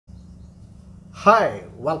Hi,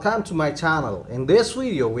 welcome to my channel. In this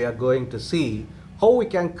video we are going to see how we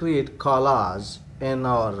can create collage in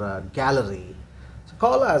our gallery. So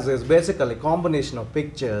collage is basically a combination of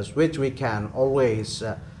pictures which we can always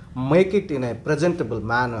make it in a presentable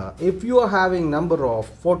manner. If you are having number of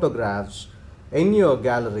photographs in your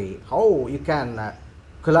gallery, how you can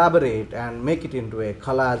collaborate and make it into a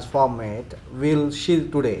collage format, we'll see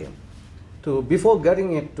today. Before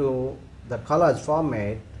getting into the collage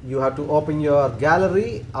format, you have to open your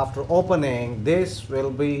gallery. After opening, this will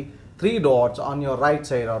be three dots on your right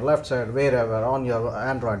side or left side, wherever on your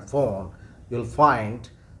Android phone you'll find.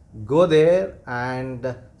 Go there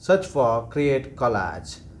and search for create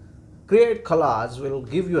collage. Create collage will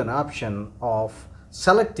give you an option of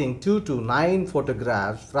selecting 2 to 9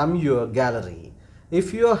 photographs from your gallery.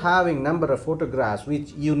 If you are having number of photographs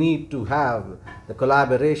which you need to have the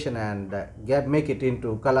collaboration and make it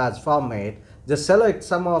into collage format, just select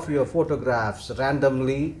some of your photographs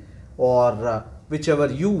randomly or whichever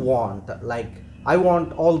you want. Like I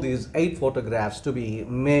want all these 8 photographs to be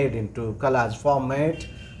made into collage format.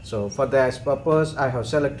 So for this purpose I have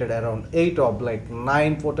selected around 8 or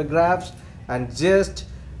 9 photographs and just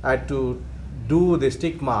had to do the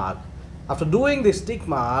tick mark. After doing this tick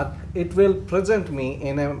mark, it will present me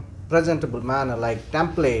in a presentable manner like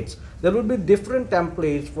templates. There will be different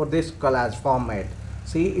templates for this collage format.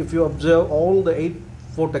 See, if you observe, all the 8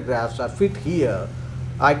 photographs are fit here.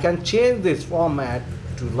 I can change this format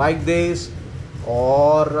to like this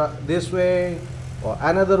or this way or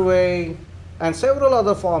another way, and several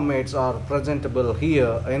other formats are presentable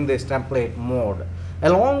here in this template mode.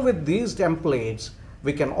 Along with these templates,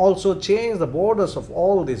 we can also change the borders of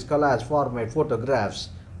all these collage format photographs.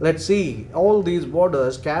 Let's see, all these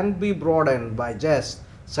borders can be broadened by just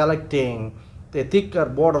selecting a thicker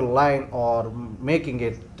border line or making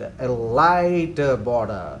it a lighter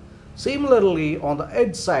border. Similarly, on the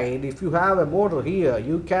edge side, if you have a border here,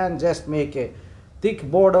 you can just make a thick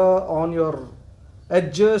border on your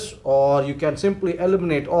edges, or you can simply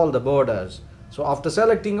eliminate all the borders. So after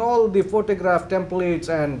selecting all the photograph templates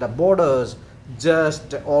and the borders,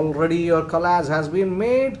 just already your collage has been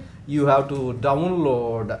made. You have to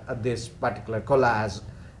download this particular collage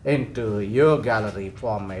into your gallery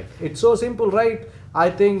format. It's so simple, right? I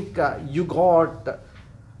think you got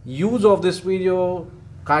use of this video.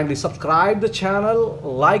 Kindly subscribe the channel,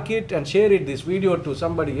 like it and share this video to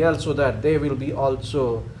somebody else so that they will be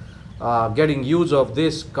also getting use of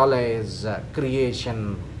this collage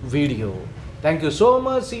creation video. Thank you so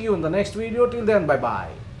much. See you in the next video. Till then, bye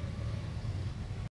bye.